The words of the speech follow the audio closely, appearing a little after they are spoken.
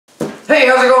Hey,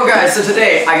 how's it going, guys? So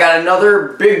today I got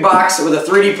another big box with a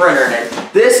 3D printer in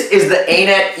it. This is the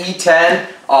Anet E10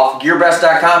 off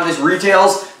GearBest.com. This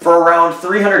retails for around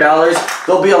 $300.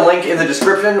 There'll be a link in the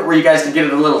description where you guys can get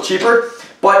it a little cheaper.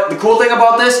 But the cool thing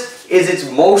about this is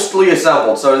it's mostly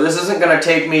assembled. So this isn't going to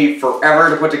take me forever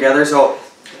to put together. So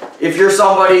if you're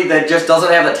somebody that just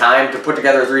doesn't have the time to put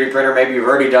together a 3D printer, maybe you've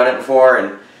already done it before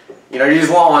and you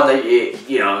just want one that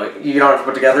you don't have to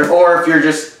put together, or if you're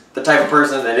just the type of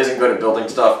person that isn't good at building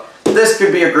stuff, this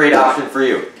could be a great option for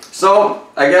you. So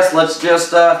I guess let's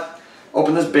just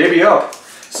open this baby up.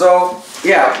 So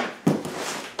yeah,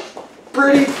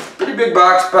 pretty big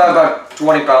box, probably about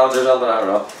 20 pounds or something, I don't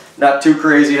know. Not too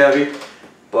crazy heavy,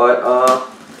 but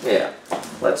yeah,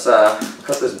 let's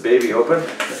cut this baby open.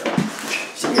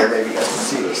 See here, maybe you guys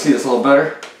can see this a little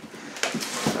better.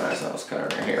 Alright, so I was kind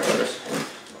of right here first.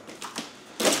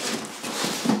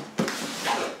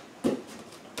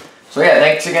 So yeah,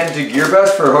 thanks again to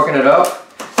GearBest for hooking it up.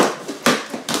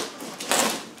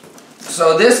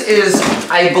 So this is,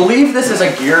 I believe this is a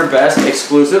GearBest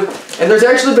exclusive, and there's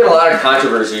actually been a lot of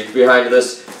controversy behind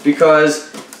this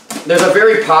because there's a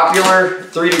very popular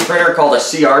 3D printer called a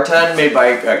CR10 made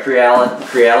by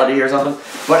Creality or something.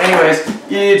 But anyways,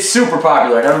 it's super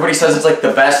popular and everybody says it's like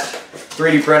the best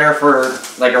 3D printer for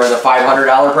like around the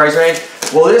 $500 price range.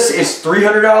 Well, this is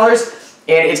 $300.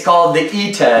 And it's called the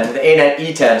E10, the Anet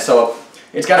E10, so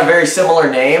it's got a very similar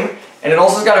name, and it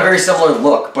also got a very similar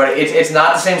look, but it's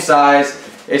not the same size,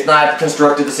 it's not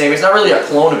constructed the same, it's not really a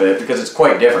clone of it because it's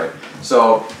quite different.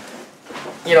 So,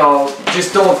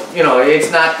 just don't,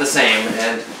 it's not the same,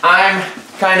 and I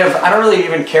don't really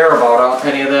even care about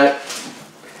any of that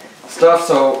stuff,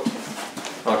 so,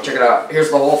 check it out.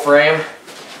 Here's the whole frame.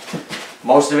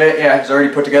 Most of it, yeah, it's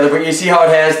already put together, but you see how it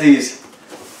has these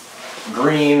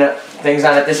green things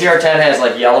on it. The CR10 has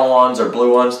like yellow ones or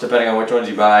blue ones depending on which ones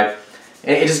you buy.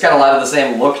 And it just got a lot of the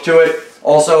same look to it.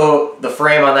 Also, the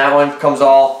frame on that one comes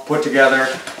all put together,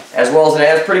 as well as it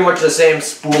has pretty much the same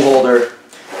spool holder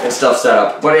and stuff set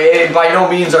up. But by no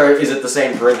means is it the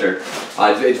same printer.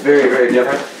 It's very, very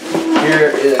different.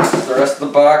 Here is the rest of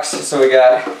the box. So we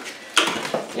got,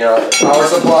 power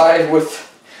supply with,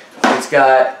 it's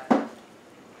got,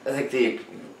 I think the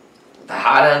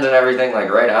hot end and everything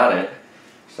like right on it.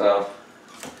 So,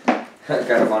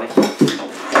 kind of funny.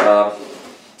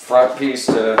 Front piece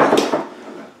to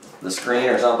the screen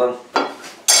or something.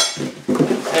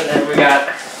 And then we got,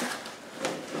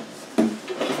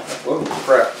 whoop,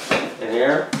 crap, in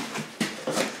here.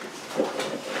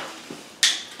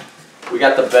 We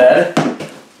got the bed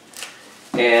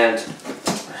and,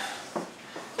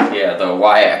 yeah, the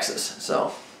Y-axis.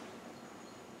 So,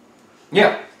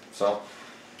 yeah, so.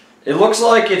 It looks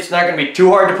like it's not going to be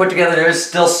too hard to put together. There is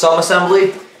still some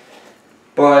assembly,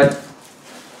 but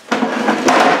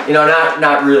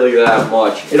not really that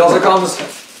much. It also comes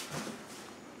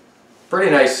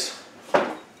pretty nice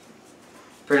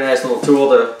little tool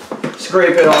to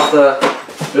scrape it off the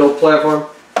build platform.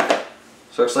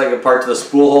 So it's like a part to the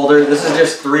spool holder. This is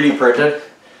just 3D printed.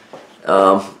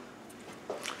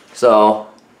 So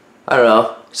I don't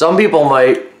know. Some people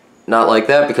might not like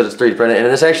that because it's 3D printed, and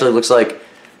this actually looks like.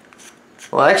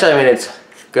 Well, actually, I mean, it's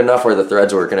good enough where the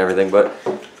threads work and everything, but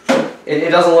it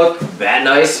doesn't look that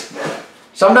nice.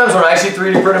 Sometimes when I see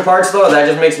 3D printed parts, though, that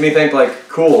just makes me think, like,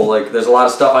 cool, like, there's a lot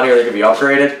of stuff on here that could be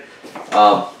upgraded,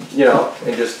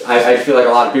 and just, I feel like a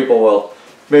lot of people will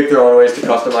make their own ways to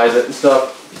customize it and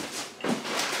stuff.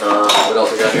 What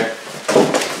else we got here?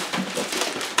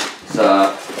 It's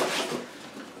a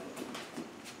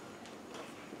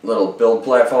little build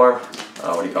platform.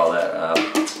 What do you call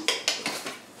that?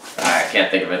 I can't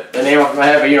think of it. The name off my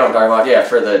head, but you know what I'm talking about. Yeah,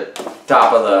 for the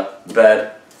top of the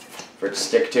bed for it to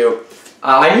stick to.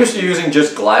 I'm used to using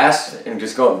just glass and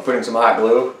just putting some hot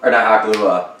glue, or not hot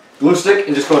glue, glue stick,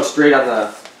 and just going straight on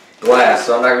the glass.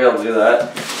 So I'm not gonna be able to do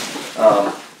that.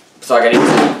 So I gotta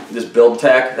use this build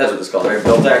tack. That's what it's called, right?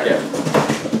 Build tack. Yeah.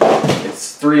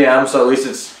 It's 3M, so at least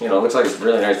it's it looks like it's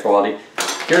really nice quality.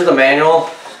 Here's the manual.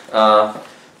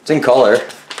 It's in color.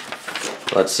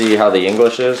 Let's see how the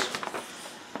English is.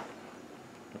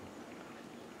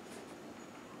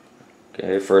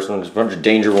 Okay, first one is a bunch of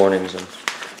danger warnings, and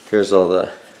here's all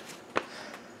this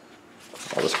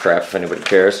crap if anybody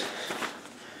cares.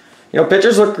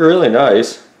 Pictures look really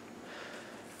nice.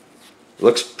 It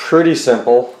looks pretty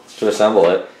simple to assemble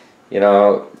it.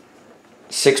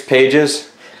 6 pages,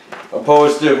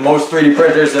 opposed to most 3D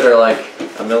printers that are like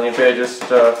a million pages.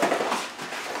 So,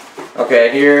 okay,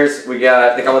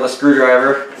 they come with a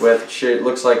screwdriver, which it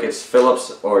looks like it's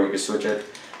Phillips, or you can switch it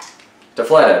to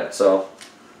flathead. So.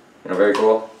 Very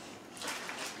cool.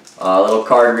 A little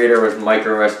card reader with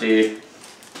micro SD.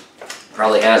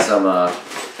 Probably has some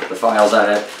the files on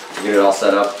it to get it all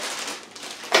set up.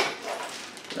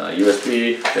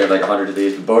 USB, they have like 100 of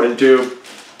these. The Bowden tube.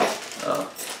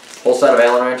 Whole set of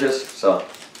Allen wrenches, so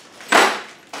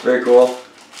very cool.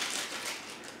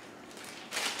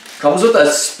 Comes with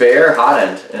a spare hot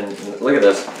end, and look at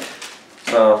this.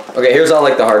 Okay, here's all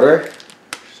like the hardware.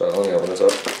 So let me open this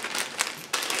up.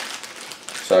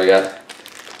 So we got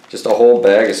just a whole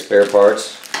bag of spare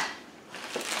parts.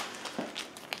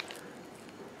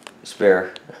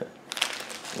 Spare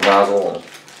nozzle and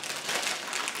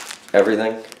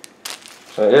everything.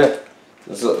 So yeah,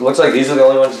 it looks like these are the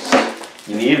only ones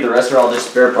you need. The rest are all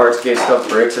just spare parts in case stuff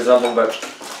breaks or something. But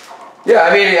yeah,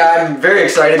 I mean, I'm very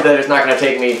excited that it's not going to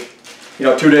take me,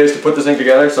 2 days to put this thing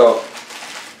together. So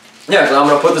yeah, so I'm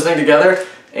going to put this thing together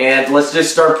and let's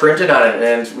just start printing on it.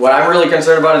 And what I'm really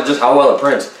concerned about is just how well it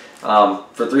prints.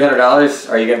 For $300,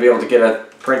 are you going to be able to get a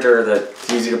printer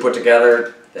that's easy to put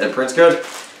together and prints good?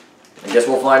 I guess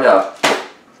we'll find out.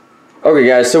 Okay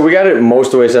guys, so we got it most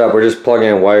of the way set up. We're just plugging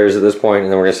in wires at this point,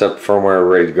 and then we're going to set the firmware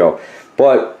ready to go.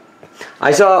 But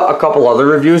I saw a couple other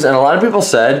reviews, and a lot of people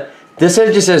said this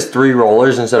just has 3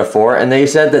 rollers instead of 4, and they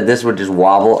said that this would just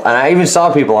wobble. And I even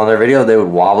saw people on their video, they would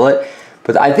wobble it.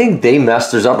 But I think they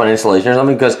messed theirs up on installation or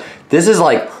something, because this is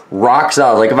like rock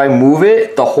solid. Like if I move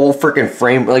it, the whole freaking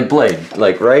frame, like blade,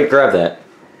 like right, grab that.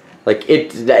 Like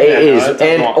it is.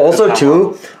 And also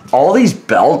too, all these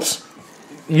belts,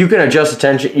 you can adjust the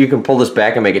tension, you can pull this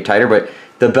back and make it tighter, but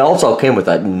the belts all came with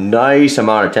a nice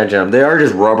amount of tension on them. They are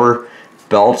just rubber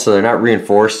belts, so they're not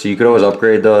reinforced, so you could always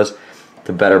upgrade those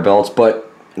to better belts.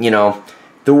 But,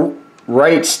 the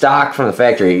right stock from the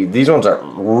factory, these ones are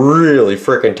really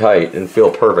freaking tight and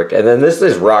feel perfect. And then this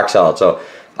is rock solid, so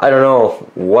I don't know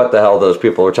what the hell those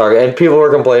people were talking. And people were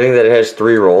complaining that it has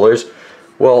 3 rollers.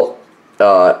 Well,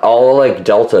 all like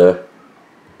Delta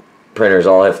printers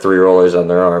all have 3 rollers on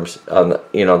their arms, on the,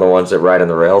 the ones that ride on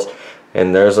the rails,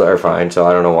 and theirs are fine, so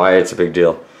I don't know why it's a big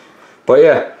deal. But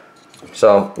yeah,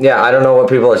 so yeah, I don't know what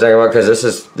people are saying about, because this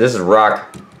is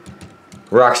rock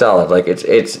solid. Like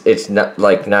it's not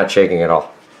like not shaking at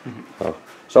all.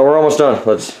 So we're almost done.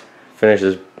 Let's finish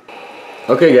this.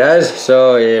 Okay guys,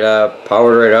 so it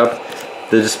powered right up.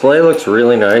 The display looks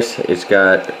really nice. It's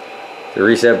got the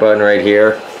reset button right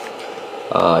here.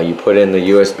 You put in the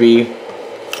USB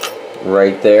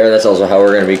right there. That's also how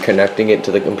we're going to be connecting it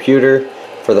to the computer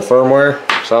for the firmware.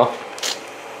 So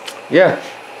yeah,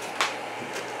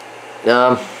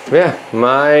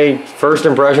 my first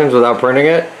impressions without printing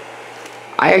it,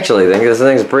 I actually think this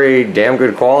thing's pretty damn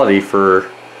good quality for,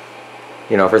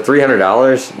 for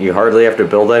 $300. You hardly have to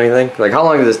build anything. Like, how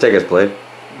long did this take us, Blade?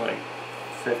 Like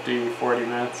 40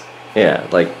 minutes. Yeah,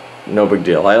 like no big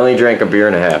deal. I only drank a beer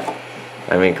and a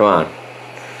half. I mean, come on.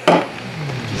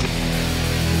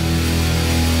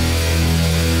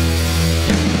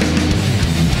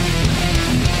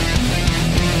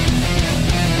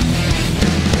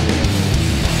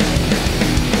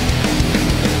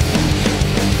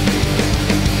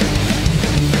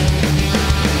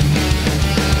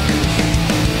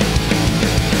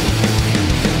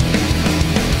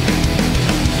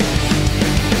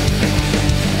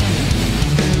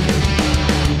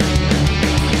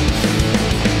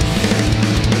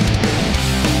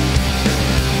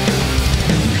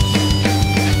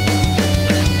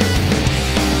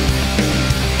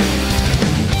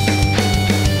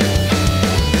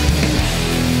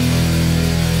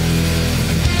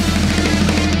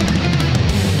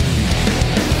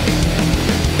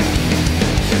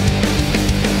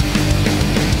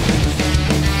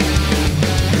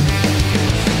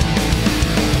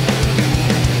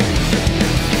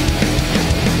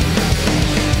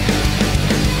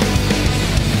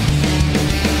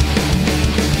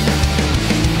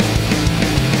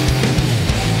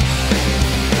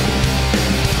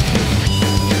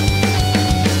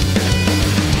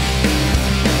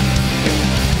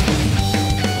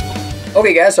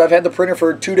 Okay guys, so I've had the printer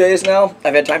for 2 days now.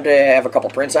 I've had time to have a couple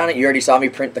prints on it. You already saw me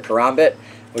print the karambit,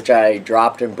 which I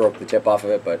dropped and broke the tip off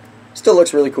of it, but still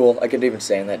looks really cool. I could even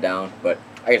sand that down, but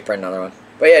I could print another one.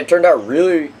 But yeah, it turned out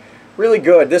really, really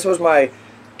good. This was my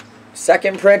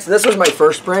second print. This was my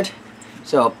first print.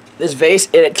 So this vase,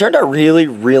 it turned out really,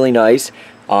 really nice.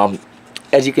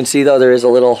 As you can see though, there is a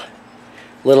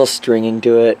little stringing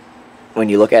to it when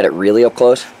you look at it really up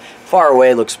close. Far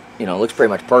away looks pretty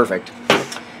much perfect.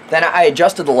 Then I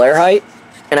adjusted the layer height,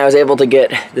 and I was able to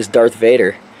get this Darth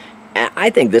Vader. And I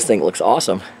think this thing looks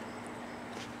awesome.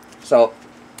 So,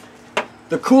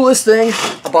 the coolest thing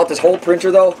about this whole printer,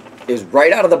 though, is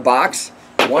right out of the box,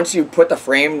 once you put the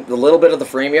frame, the little bit of the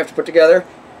frame you have to put together,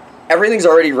 everything's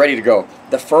already ready to go.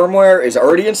 The firmware is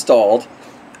already installed,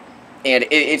 and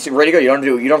it's ready to go.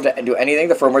 You don't have to do anything.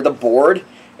 The firmware, the board,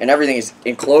 and everything is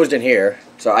enclosed in here.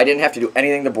 So I didn't have to do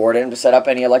anything to the board. I didn't have to set up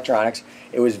any electronics.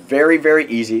 It was very, very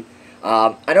easy.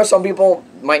 I know some people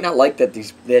might not like that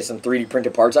there's some 3D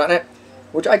printed parts on it,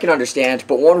 which I can understand.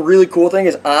 But one really cool thing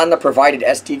is on the provided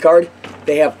SD card,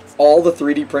 they have all the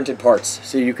 3D printed parts.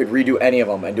 So you could redo any of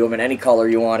them and do them in any color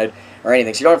you wanted or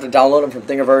anything. So you don't have to download them from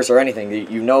Thingiverse or anything.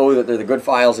 You know that they're the good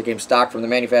files that came stock from the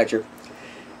manufacturer.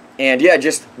 And yeah,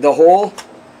 just this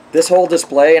whole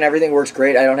display and everything works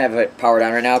great. I don't have it powered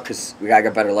on right now because we gotta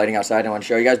get better lighting outside. I want to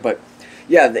show you guys, but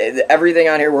yeah, everything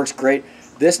on here works great.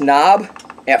 This knob,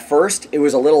 at first, it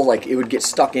was a little like it would get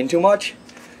stuck in too much.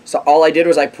 So all I did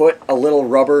was I put a little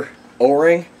rubber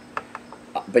O-ring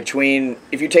between.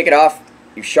 If you take it off,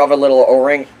 you shove a little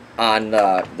O-ring on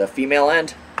the female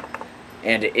end,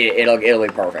 and it'll be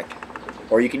perfect.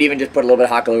 Or you could even just put a little bit of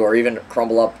hot glue, or even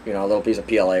crumble up, a little piece of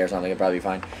PLA or something. It'd probably be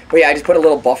fine. But yeah, I just put a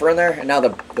little buffer in there, and now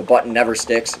the button never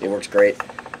sticks. It works great.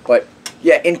 But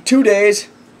yeah, in 2 days,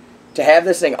 to have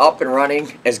this thing up and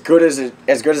running as good as it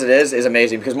is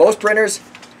amazing. Because most printers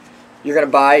you're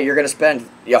gonna spend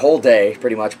a whole day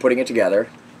pretty much putting it together,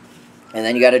 and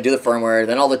then you got to do the firmware,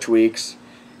 then all the tweaks.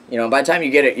 By the time you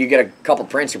get a couple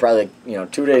prints, you're probably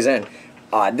 2 days in.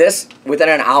 This, within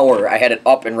an hour, I had it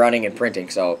up and running and printing.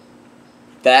 So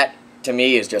that, to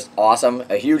me, is just awesome.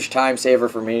 A huge time saver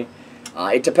for me.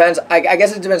 It depends. I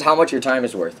guess it depends how much your time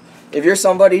is worth. If you're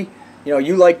somebody,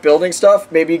 you like building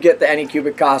stuff, maybe you get the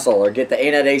Anycubic Castle or get the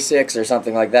Anet E10 or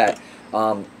something like that,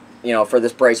 for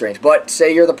this price range. But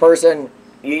say you're the person,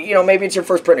 maybe it's your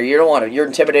first printer. You don't want it. You're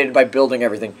intimidated by building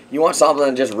everything. You want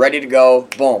something just ready to go,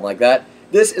 boom, like that.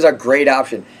 This is a great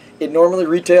option. It normally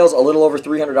retails a little over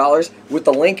 $300. With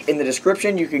the link in the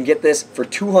description, you can get this for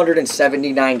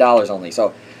 $279 only.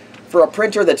 So for a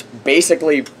printer that's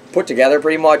basically put together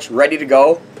pretty much, ready to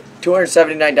go,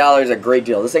 $279 is a great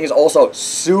deal. This thing is also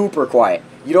super quiet.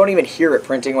 You don't even hear it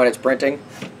printing when it's printing.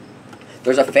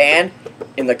 There's a fan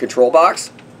in the control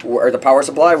box, or the power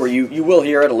supply, where you will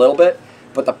hear it a little bit,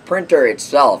 but the printer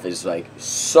itself is like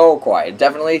so quiet.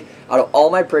 Definitely, out of all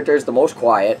my printers, the most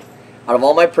quiet. Out of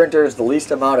all my printers, the least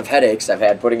amount of headaches I've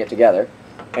had putting it together.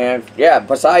 And yeah,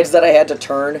 besides that, I had to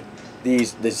turn the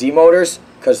Z motors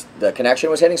because the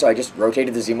connection was hitting, so I just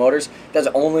rotated the Z motors. That's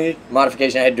the only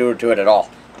modification I had to do to it at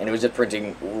all, and it was just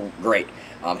printing great.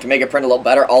 To make it print a little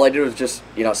better, all I did was just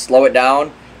slow it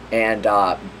down and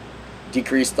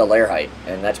decrease the layer height,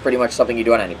 and that's pretty much something you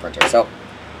do on any printer. So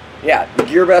yeah,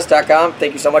 gearbest.com.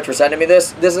 Thank you so much for sending me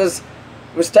this.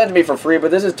 It was sent to me for free, but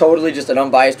this is totally just an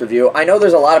unbiased review. I know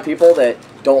there's a lot of people that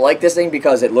don't like this thing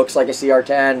because it looks like a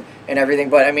CR10 and everything,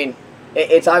 but I mean,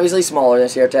 it's obviously smaller than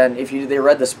CR10. If they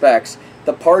read the specs,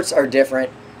 the parts are different.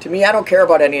 To me, I don't care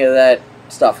about any of that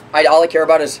stuff. All I care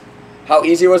about is how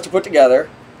easy it was to put together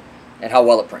and how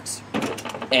well it prints.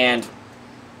 And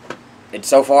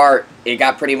so far, it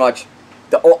got pretty much.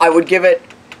 I would give it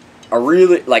a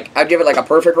really I'd give it like a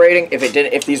perfect rating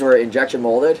if these were injection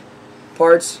molded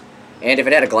parts. And if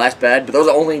it had a glass bed, but those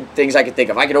are the only things I could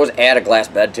think of. I could always add a glass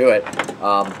bed to it.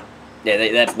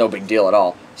 Yeah, that's no big deal at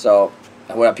all. So,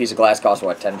 what a piece of glass costs,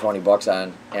 what, 10, 20 bucks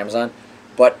on Amazon?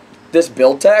 But this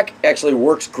build tech actually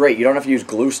works great. You don't have to use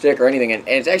glue stick or anything, and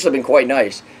it's actually been quite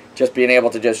nice just being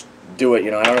able to just do it. I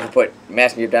don't have to put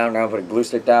masking tape down, I don't have to put a glue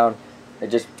stick down.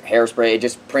 It just hairspray. It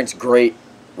just prints great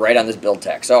right on this build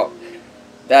tech. So,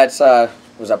 that's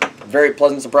was a very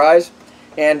pleasant surprise.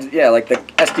 And yeah, like the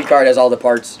SD card has all the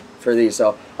parts for these,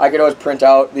 so I could always print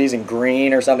out these in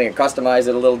green or something and customize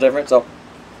it a little different. So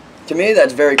to me,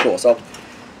 that's very cool. So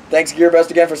thanks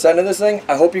GearBest again for sending this thing.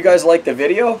 I hope you guys liked the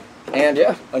video, and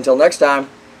yeah, until next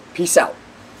time, peace out.